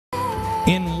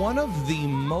In one of the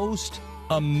most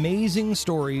amazing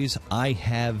stories I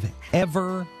have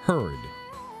ever heard,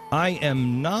 I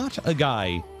am not a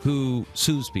guy who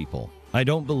sues people. I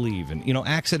don't believe in,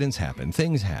 accidents happen,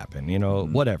 things happen,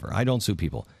 whatever. I don't sue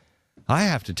people. I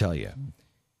have to tell you,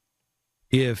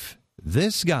 if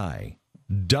this guy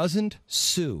doesn't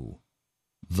sue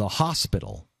the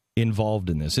hospital involved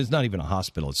in this, it's not even a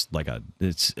hospital, it's like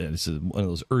it's one of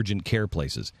those urgent care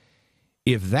places.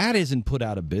 If that isn't put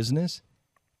out of business,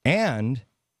 and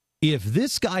if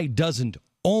this guy doesn't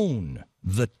own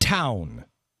the town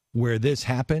where this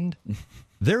happened,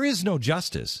 there is no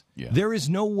justice. Yeah. There is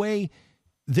no way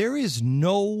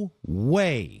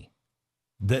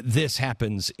that this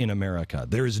happens in America.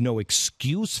 There is no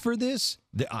excuse for this.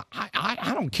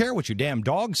 I don't care what your damn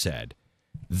dog said.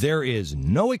 There is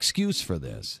no excuse for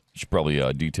this. You should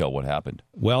probably detail what happened.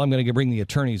 Well, I'm going to bring the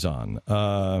attorneys on.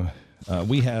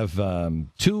 We have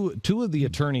two of the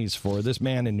attorneys for this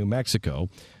man in New Mexico.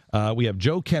 We have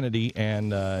Joe Kennedy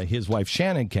and his wife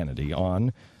Shannon Kennedy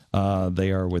on.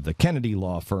 They are with the Kennedy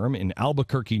Law Firm in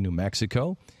Albuquerque, New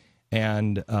Mexico.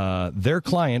 And their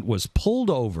client was pulled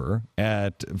over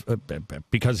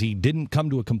because he didn't come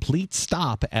to a complete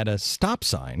stop at a stop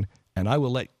sign. And I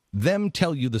will let them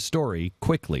tell you the story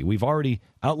quickly. We've already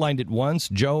outlined it once.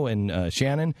 Joe and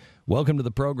Shannon, welcome to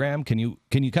the program. Can you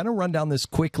kind of run down this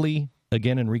quickly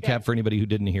again and recap for anybody who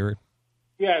didn't hear it?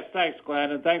 Yes, thanks,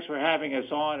 Glenn, and thanks for having us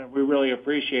on, and we really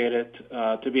appreciate it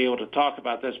to be able to talk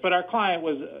about this. But our client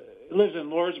lives in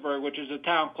Lordsburg, which is a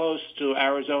town close to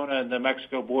Arizona and the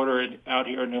Mexico border out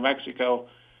here in New Mexico,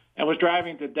 and was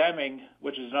driving to Deming,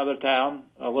 which is another town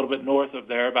a little bit north of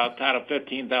there, about a town of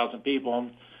 15,000 people,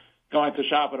 and going to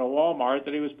shop at a Walmart,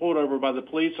 that he was pulled over by the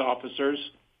police officers,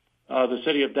 the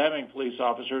city of Deming police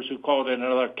officers, who called in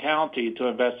another county to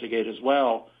investigate as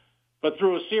well. But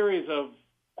through a series of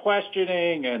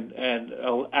questioning and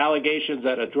allegations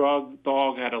that a drug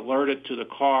dog had alerted to the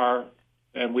car,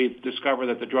 and we've discovered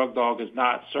that the drug dog is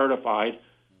not certified,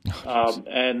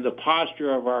 and the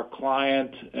posture of our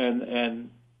client and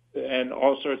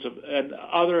all sorts of and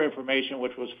other information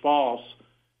which was false,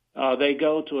 they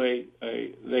go to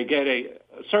they get a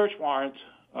search warrant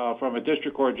from a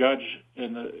district court judge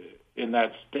in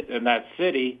that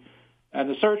city. And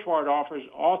the search warrant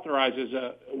authorizes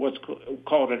what's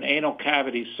called an anal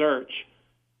cavity search.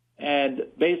 And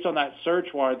based on that search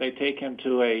warrant, they take him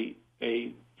to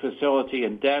a facility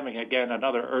in Deming, again,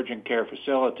 another urgent care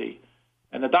facility.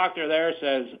 And the doctor there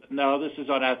says, no, this is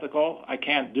unethical. I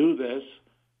can't do this.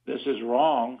 This is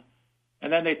wrong.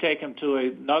 And then they take him to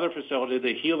another facility,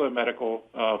 the Gila Medical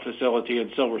Facility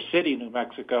in Silver City, New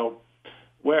Mexico,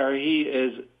 where he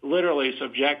is literally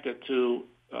subjected to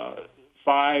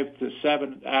 5 to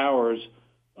 7 hours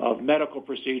of medical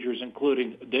procedures,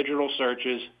 including digital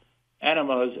searches,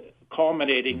 enemas,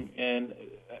 culminating in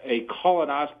a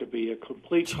colonoscopy, a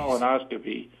complete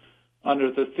colonoscopy,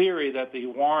 under the theory that the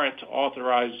warrant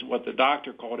authorized what the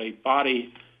doctor called a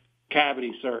body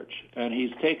cavity search. And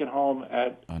he's taken home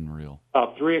at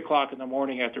about 3 o'clock in the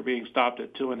morning after being stopped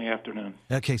at 2 in the afternoon.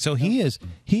 Okay, so he is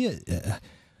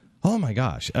oh, my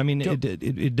gosh. I mean,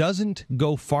 it doesn't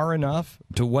go far enough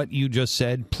to what you just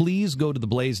said. Please go to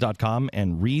theblaze.com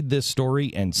and read this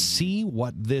story and see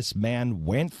what this man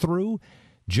went through.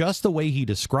 Just the way he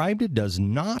described it does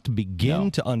not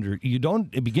begin you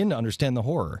don't begin to understand the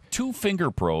horror. 2 finger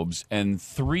probes and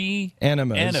 3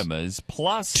 enemas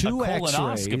plus 2 a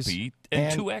colonoscopy X-rays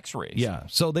and 2 X-rays. Yeah,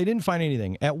 so they didn't find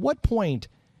anything. At what point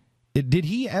did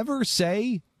he ever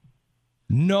say,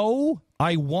 no,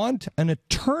 I want an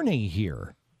attorney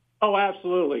here? Oh,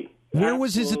 absolutely. Where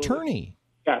was his attorney?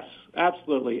 Yes,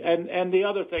 absolutely. And the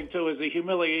other thing, too, is the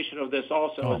humiliation of this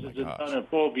also is it's done in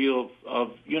full view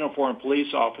of uniformed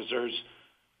police officers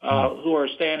who are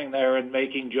standing there and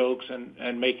making jokes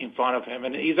and making fun of him.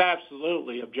 And he's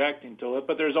absolutely objecting to it,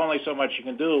 but there's only so much you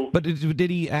can do. But did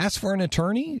he ask for an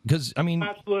attorney? Because, I mean...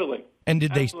 Absolutely. And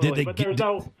did they but there's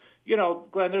no...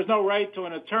 Glenn, there's no right to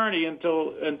an attorney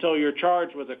until you're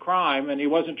charged with a crime, and he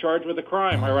wasn't charged with a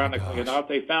crime, ironically enough.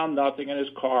 They found nothing in his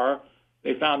car.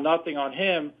 They found nothing on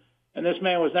him, and this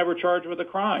man was never charged with a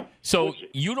crime. So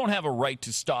you don't have a right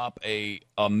to stop a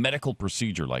medical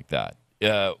procedure like that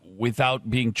without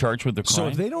being charged with the crime? So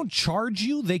if they don't charge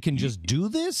you, they can just do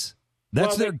this?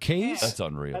 That's their case? That's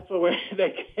unreal. That's the way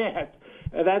they can't.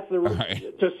 And that's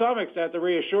to some extent, the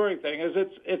reassuring thing is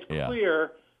it's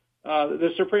clear. The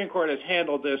Supreme Court has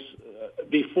handled this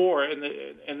before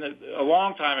a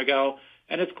long time ago,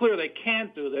 and it's clear they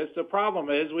can't do this. The problem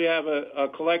is we have a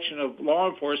collection of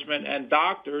law enforcement and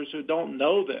doctors who don't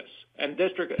know this, and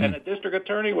a district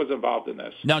attorney was involved in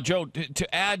this. Now, Joe,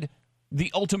 to add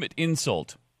the ultimate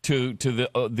insult to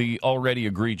the already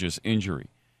egregious injury.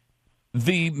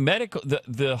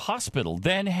 The hospital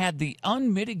then had the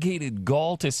unmitigated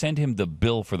gall to send him the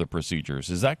bill for the procedures.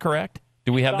 Is that correct?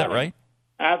 Do we have that right?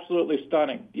 Absolutely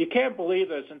stunning. You can't believe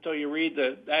this until you read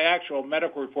the actual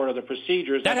medical report of the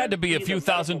procedures. That had to be a few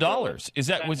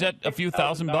 $1,000s. Was that a few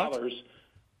 $1,000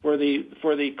 for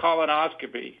the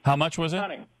colonoscopy? How much was it?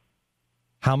 Stunning.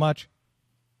 How much?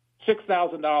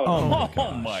 $6,000.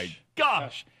 Oh my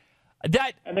gosh!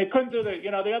 And they couldn't do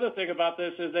the other thing about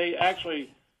this is they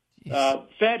actually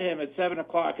fed him at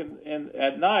 7:00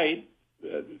 at night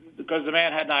because the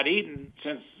man had not eaten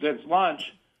since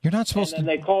lunch. You're not supposed and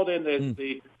then they called in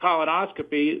the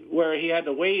colonoscopy where he had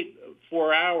to wait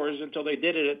 4 hours until they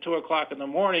did it at 2:00 in the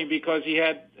morning because he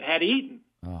had eaten.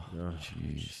 Oh,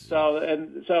 jeez. So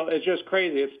it's just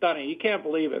crazy. It's stunning. You can't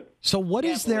believe it. So what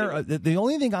is there? The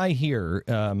only thing I hear,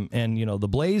 and the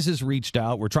Blaze has reached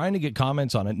out. We're trying to get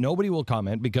comments on it. Nobody will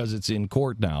comment because it's in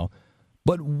court now.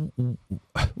 But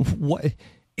what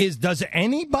is? Does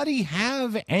anybody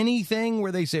have anything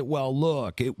where they say, "Well,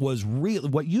 look, it was real"?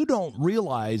 What you don't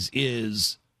realize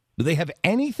is, do they have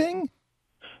anything?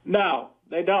 No,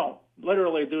 they don't.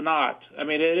 Literally, do not. I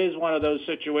mean, it is one of those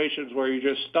situations where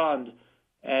you're just stunned.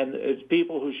 And it's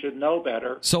people who should know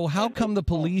better. So how come the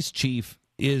police chief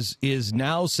is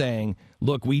now saying,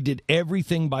 look, we did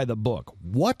everything by the book?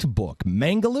 What book?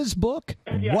 Mengele's book?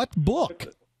 Yeah. What book?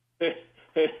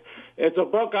 It's a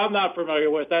book I'm not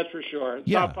familiar with, that's for sure. It's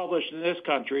not published in this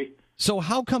country. So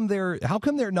how come they're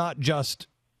not just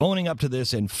owning up to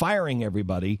this and firing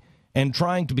everybody and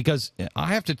trying to, because I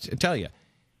have to tell you,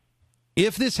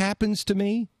 if this happens to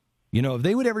me, if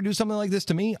they would ever do something like this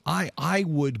to me, I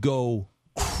would go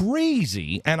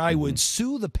crazy, and I would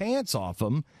sue the pants off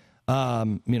them.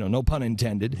 No pun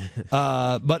intended.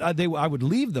 But I would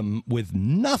leave them with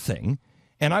nothing,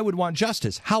 and I would want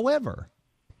justice. However,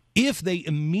 if they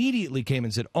immediately came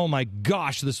and said, "Oh my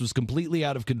gosh, this was completely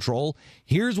out of control.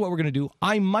 Here's what we're going to do,"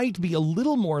 I might be a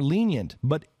little more lenient.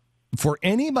 But for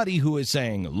anybody who is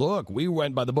saying, "Look, we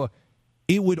went by the book,"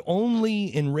 it would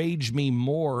only enrage me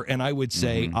more, and I would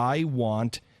say, I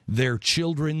want their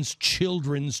children's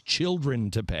children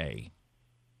to pay.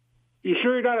 You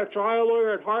sure you're not a trial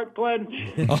lawyer at heart, Glenn?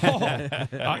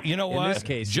 You know what? In this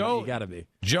case, Joe, you got to be.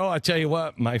 Joe, I tell you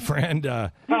what, my friend,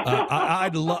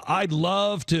 I'd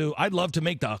love to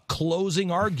make the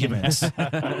closing arguments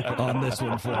on this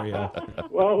one for you.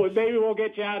 Well, maybe we'll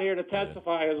get you out here to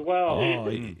testify as well.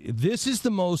 Oh, this is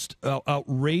the most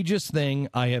outrageous thing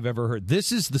I have ever heard.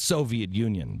 This is the Soviet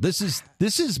Union. This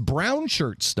is brown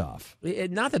shirt stuff.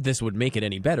 Not that this would make it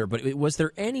any better, but was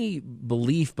there any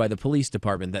belief by the police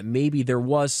department that maybe there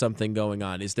was something going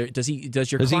on?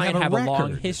 Does your client have a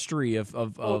long history of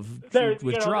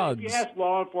with drugs? If you ask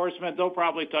law enforcement, they'll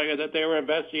probably tell you that they were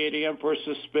investigating him for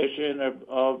suspicion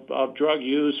of drug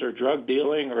use or drug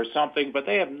dealing or something, but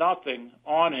they have nothing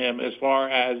on him as far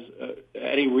as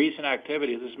any recent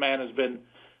activity. This man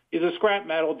he's a scrap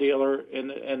metal dealer in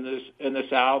the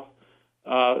South,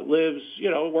 lives,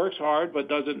 works hard but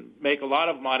doesn't make a lot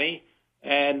of money.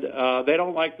 And they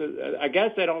don't like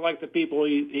the people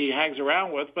he hangs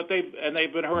around with, but they've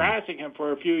been harassing him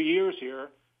for a few years here,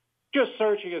 just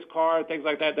searching his car and things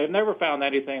like that. They've never found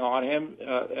anything on him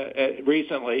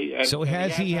recently. And, so he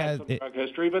had some drug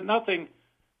history, but nothing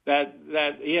that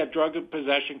he had drug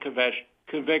possession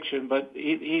conviction. But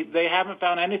they haven't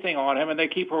found anything on him, and they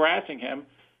keep harassing him.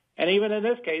 And even in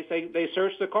this case, they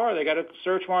searched the car. They got a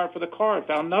search warrant for the car and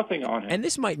found nothing on him. And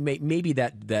this might maybe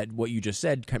that what you just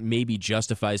said maybe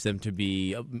justifies them to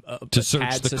be to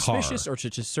search the suspicious car. or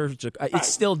to search. It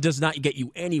still does not get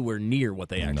you anywhere near what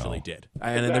they actually did,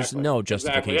 and there's no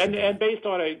justification. And based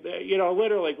on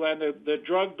literally, Glenn, the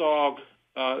drug dog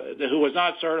who was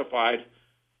not certified,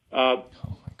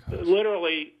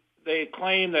 literally they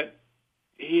claim that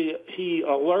he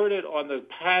alerted on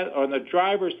the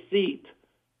driver's seat.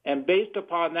 And based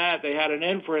upon that, they had an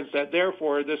inference that,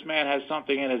 therefore, this man has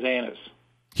something in his anus.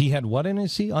 He had what in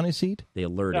his seat? On his seat? They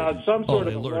alerted. Some sort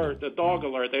of alert, the dog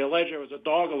alert. They allege there was a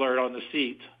dog alert on the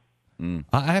seat.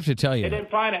 I have to tell you. They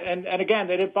didn't find it. And again,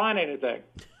 they didn't find anything.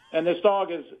 And this dog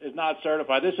is not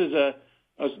certified. This is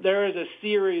there is a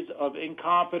series of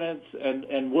incompetence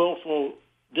and willful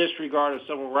disregard of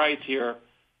civil rights here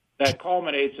that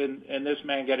culminates in this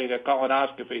man getting a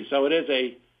colonoscopy. So it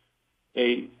is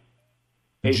a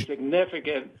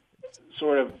significant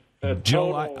sort of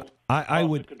Joe, I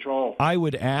would control. I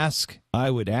would ask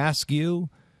you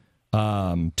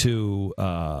to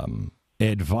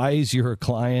advise your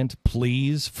client,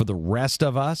 please, for the rest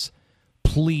of us,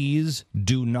 please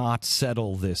do not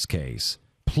settle this case.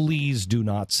 Please do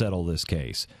not settle this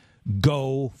case.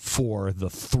 go for the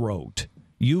throat.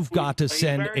 You've got to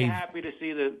send very happy to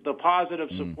see the positive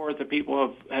support that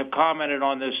people have commented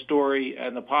on this story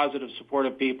and the positive support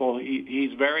of people.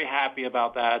 He's very happy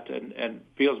about that and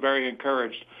feels very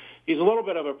encouraged. He's a little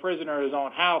bit of a prisoner in his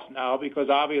own house now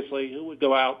because obviously who would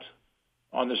go out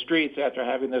on the streets after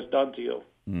having this done to you?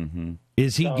 Mm-hmm.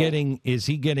 Is he getting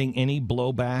any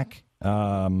blowback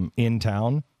in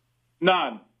town?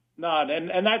 None.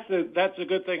 And that's a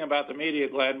good thing about the media,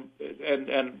 Glenn,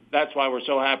 and that's why we're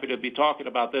so happy to be talking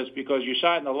about this, because you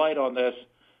shine the light on this,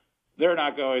 they're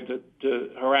not going to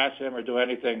harass him or do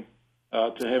anything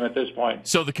to him at this point.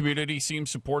 So the community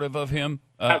seems supportive of him?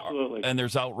 Absolutely. And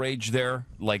there's outrage there?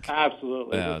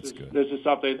 Absolutely. Yeah, that's good. This is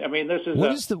something, I mean, this is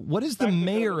what is the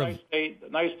mayor of...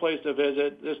 nice place to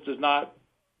visit. This does not,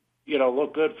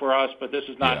 look good for us, but this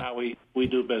is not how we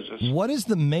do business. What does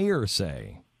the mayor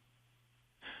say?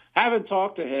 Haven't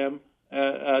talked to him.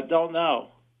 Don't know,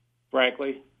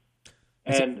 frankly.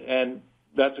 And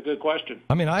that's a good question.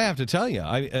 I mean, I have to tell you,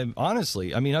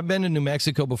 honestly, I've been to New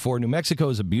Mexico before. New Mexico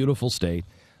is a beautiful state.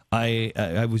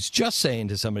 I was just saying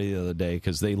to somebody the other day,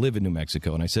 because they live in New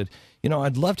Mexico, and I said,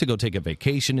 I'd love to go take a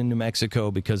vacation in New Mexico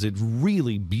because it's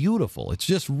really beautiful. It's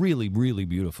just really, really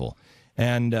beautiful.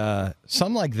 And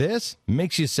something like this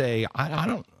makes you say,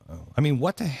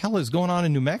 what the hell is going on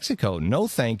in New Mexico? No,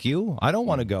 thank you. I don't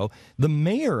want to go. The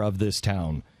mayor of this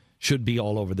town should be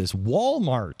all over this.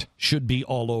 Walmart should be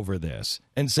all over this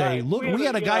and say, look, we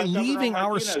had a guy leaving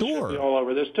our store. Should be all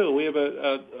over this, too. We have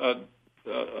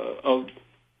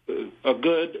a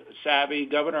good, savvy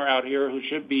governor out here who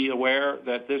should be aware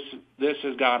that this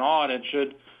has gone on and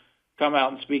should come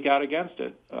out and speak out against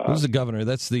it. Who's the governor?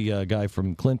 That's the guy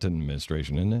from Clinton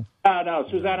administration, isn't it? No,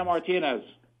 Susana Martinez.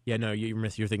 Yeah, no,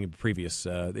 you're thinking previous.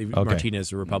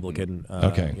 Martinez, a Republican.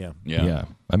 Okay. Yeah.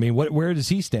 I mean, where does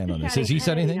he stand on this? Has he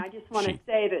said anything? I just want to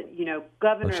say that,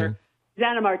 Governor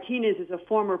Susana Martinez is a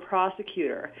former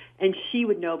prosecutor, and she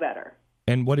would know better.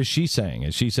 And what is she saying?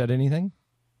 Has she said anything?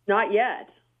 Not yet.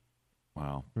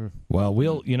 Wow.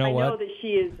 Well, I know that she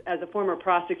is, as a former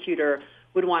prosecutor,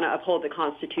 would want to uphold the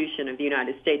Constitution of the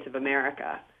United States of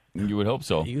America. You would hope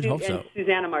so. You'd hope so. And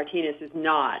Susana Martinez is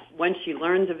not. When she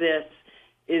learns of this,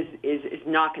 is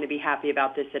not going to be happy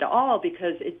about this at all,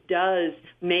 because it does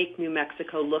make New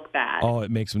Mexico look bad. Oh,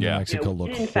 it makes New Mexico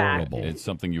look horrible. It's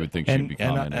something you would think she'd be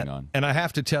commenting on. And I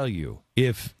have to tell you,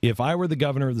 if I were the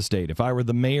governor of the state, if I were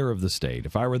the mayor of the state,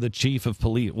 if I were the chief of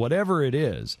police, whatever it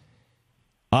is,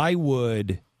 I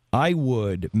would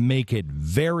make it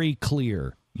very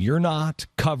clear, you're not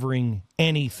covering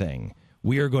anything.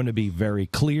 We are going to be very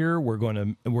clear. We're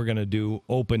going to do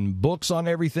open books on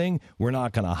everything. We're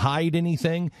not going to hide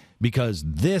anything, because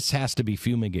this has to be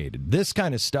fumigated. This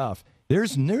kind of stuff.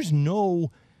 This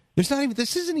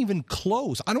isn't even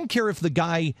close. I don't care if the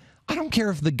guy had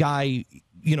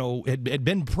been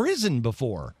in prison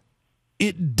before.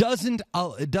 It doesn't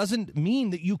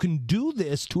mean that you can do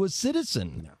this to a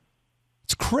citizen. No.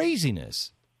 It's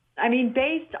craziness. I mean,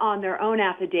 based on their own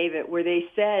affidavit, where they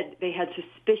said they had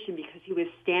suspicion because he was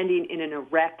standing in an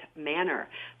erect manner,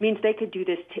 means they could do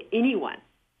this to anyone.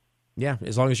 Yeah,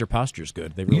 as long as your posture's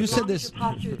good. You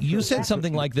said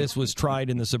something like this was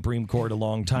tried in the Supreme Court a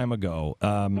long time ago.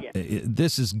 Yes.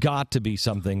 This has got to be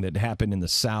something that happened in the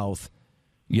South,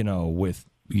 with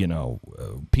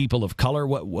people of color.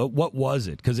 What was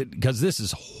it? Because this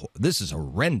is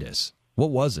horrendous. What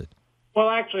was it? Well,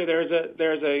 actually, there's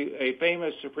a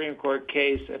famous Supreme Court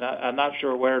case, and I'm not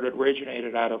sure where it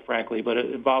originated out of, frankly, but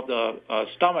it involved a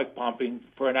stomach pumping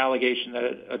for an allegation that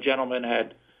a gentleman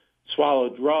had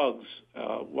swallowed drugs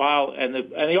and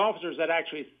the officers had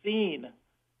actually seen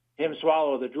him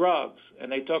swallow the drugs,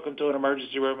 and they took him to an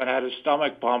emergency room and had his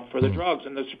stomach pumped for the drugs.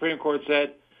 And the Supreme Court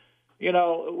said,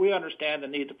 we understand the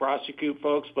need to prosecute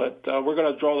folks, but we're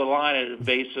going to draw the line at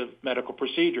invasive medical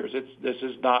procedures. This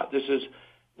is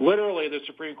literally, the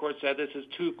Supreme Court said this is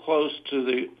too close to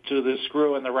the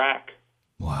screw in the rack.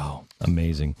 Wow,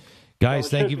 amazing.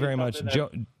 Guys, thank you very much.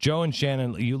 Joe and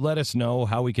Shannon, you let us know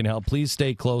how we can help. Please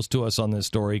stay close to us on this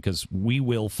story, because we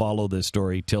will follow this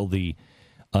story till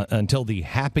until the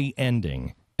happy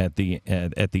ending at the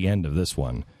end of this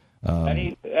one.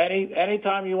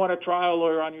 Anytime you want a trial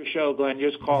lawyer on your show, Glenn,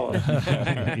 just call us.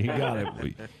 You got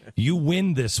it. You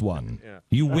win this one. Yeah.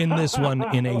 You win this one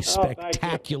in a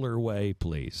spectacular way,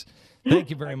 please.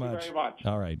 Thank you very much.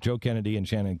 All right, Joe Kennedy and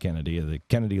Shannon Kennedy of the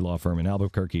Kennedy Law Firm in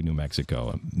Albuquerque, New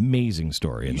Mexico. Amazing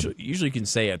story. Usually you can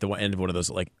say at the end of one of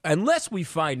those, like, unless we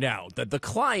find out that the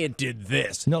client did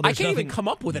this. No, I can't even come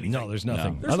up with anything. No, there's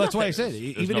nothing. No. That's why I said,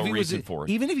 even if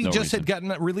he just had gotten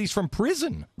released from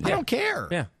prison, I don't care.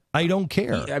 Yeah. I don't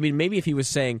care. I mean, maybe if he was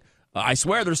saying, I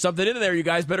swear there's something in there. You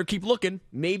guys better keep looking.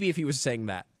 Maybe if he was saying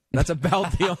that. That's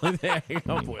about the only thing I can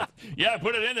come up with. Yeah, I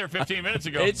put it in there 15 minutes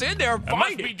ago. It's in there. Find it.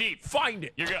 Must be deep. Find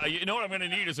it. You know what I'm going to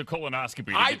need is a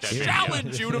colonoscopy. I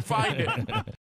challenge you to find it.